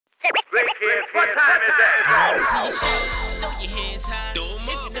What time is that? I wanna see you show. Throw your hands high.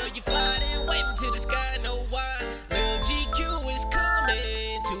 If you know you fly, then wave them to the sky. Know why? Lil GQ is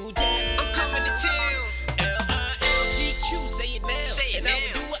coming to town. I'm coming to town. Lil GQ, say it now. Say it now.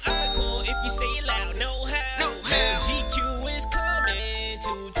 And I will do an encore if you say it loud. Know how? Know how? Lil GQ is coming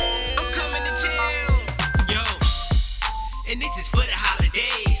to town. I'm coming to town. Yo, and this is for the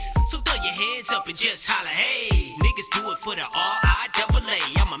holidays. So throw your hands up and just holler, hey. Niggas do it for the R-I-double-A.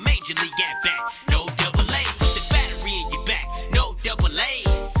 I'm a major league at bat, no double A. Put the battery in your back, no double A.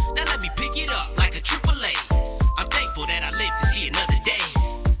 Now let me pick it up like a triple A. I'm thankful that I live to see another day.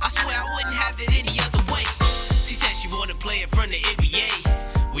 I swear I wouldn't have it any other way. She said she wanna play it from the NBA.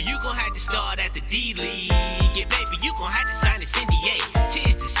 Well, you gon' have to start at the D-League. Yeah, baby, you gon' have to sign this NDA.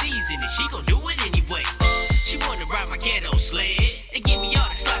 'Tis the season and she gon' do it anyway. She wanna ride my ghetto sled and give me all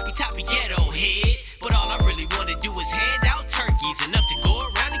the sloppy toppy ghetto head. But all I really wanna do is hand out turkeys, enough to go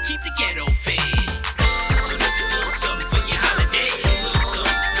around and keep the ghetto fed. So this a little something for your holidays.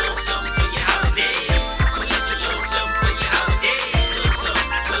 Little something for your holidays. So this a little something for your holidays. Little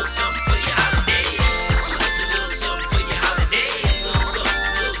something for your holidays. So this a little something for your holidays. Little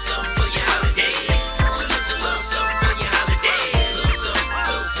something for your holidays. So this a little something for your holidays. Little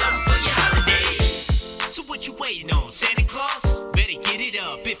something for your holidays. So what you waiting on, Santa Claus? Better get it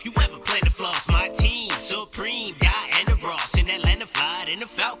up if you ever plan to floss. My team, Supreme, Diana Ross, in Atlanta, fly in the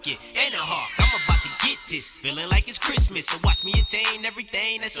Falcon and a Hawk. I'm about to get this, feeling like it's Christmas. So watch me attain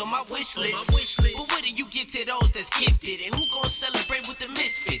everything that's on my wish list. But what do you give to those that's gifted? And who gon' celebrate with the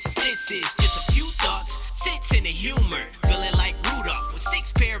misfits? This is just a few thoughts, sense in the humor. Feeling like Rudolph with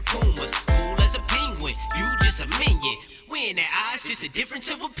 6 pair of Pumas. Cool as a penguin, you just a minion. We in their eyes, just a difference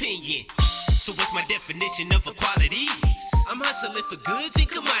of opinion. So what's my definition of equality? I'm hustling for goods and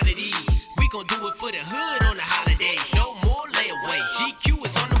commodities. We gon' do it for the hood on the holidays. No more layaway. GQ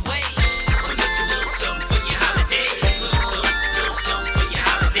is on the way. So this a little something for your holidays. Little something for your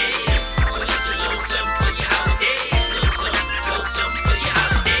holidays. So this a little something for your holidays. Little something for your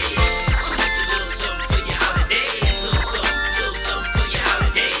holidays. So this a little something for your holidays. Little something for your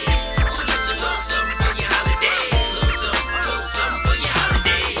holidays. So this a little something for your holidays. Little something for your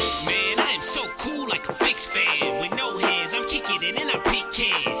holidays. Man, I am so cool like a fix fan with no hands. I'm kicking it and I pick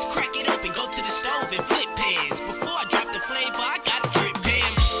cans. Crack it up and go to the stove and flip pans. Before I drop the flavor, I got a drip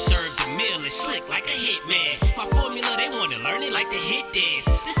pan. Serve the meal and slick like a hitman. My formula, they wanna learn it like the hit dance.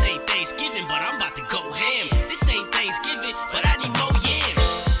 This ain't Thanksgiving, but I'm about to go ham. This ain't Thanksgiving, but I need more yams.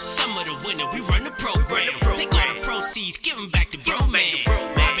 Summer the winter, we run the program. Take all the proceeds, give them back to bro man.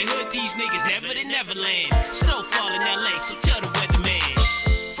 Robin Hood, these niggas never to Neverland. Snowfall in LA, so tell the weatherman.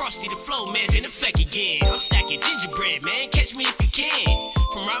 Frosty the flow man's in effect again. I'm stacking gingerbread, man, catch me if you can.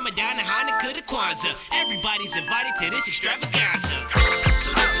 From Ramadan to Hanukkah to Kwanzaa, everybody's invited to this extravaganza.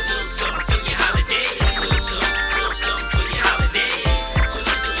 So this a little something for your holidays. Little something for your holidays. So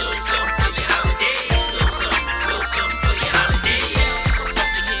this a little something for your holidays. Little something for your holidays. Put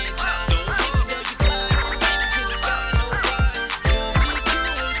your hands high. If you know you fly, wave to the sky, know why? Lil GQ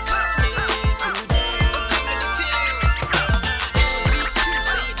is coming to town. I'm coming to town. Lil GQ,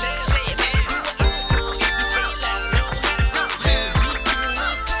 say it now. Say it now. Do an encore if you say it loud. Know how? Know how? GQ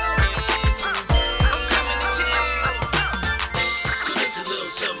is coming to town. I'm coming to town. So this a little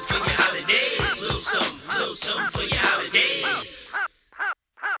something for your holidays. Little something for